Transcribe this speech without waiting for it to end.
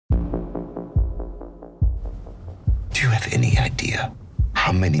Do you have any idea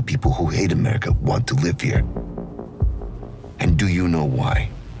how many people who hate America want to live here? And do you know why?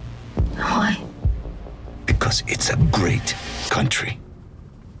 Why? Because it's a great country.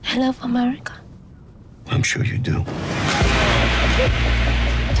 I love America. I'm sure you do.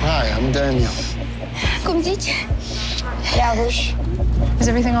 Hi, I'm Daniel. Cum zice? Yavush. Is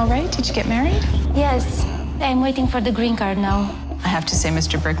everything all right? Did you get married? Yes. I'm waiting for the green card now. I have to say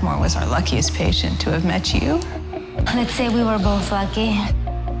Mr. Brickmore was our luckiest patient to have met you. Let's say we were both lucky.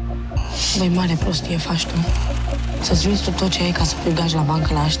 Băi, mare prostie faci tu. Să-ți vinzi tu tot ce ai ca să pui gaji la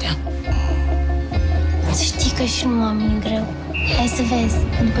bancă la ăștia. Să știi că și nu mami e greu. Hai să vezi,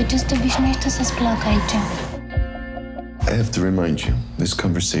 după ce te obișnuiești, o să-ți placă aici. I have to remind you, this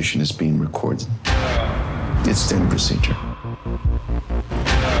conversation is being recorded. It's standard procedure.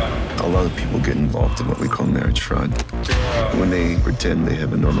 A lot of people get involved in what we call marriage fraud. When they pretend they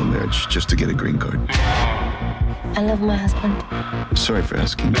have a normal marriage just to get a green card. I love my husband. Sorry for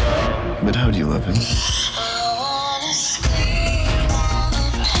asking, but how do you love him?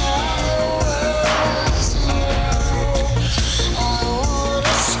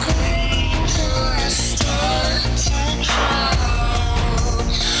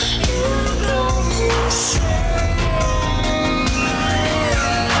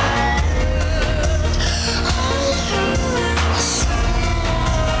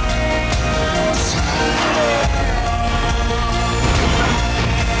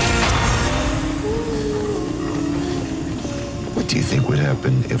 What do you think would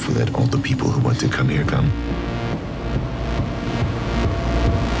happen if we let all the people who want to come here come?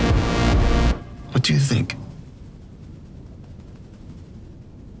 What do you think?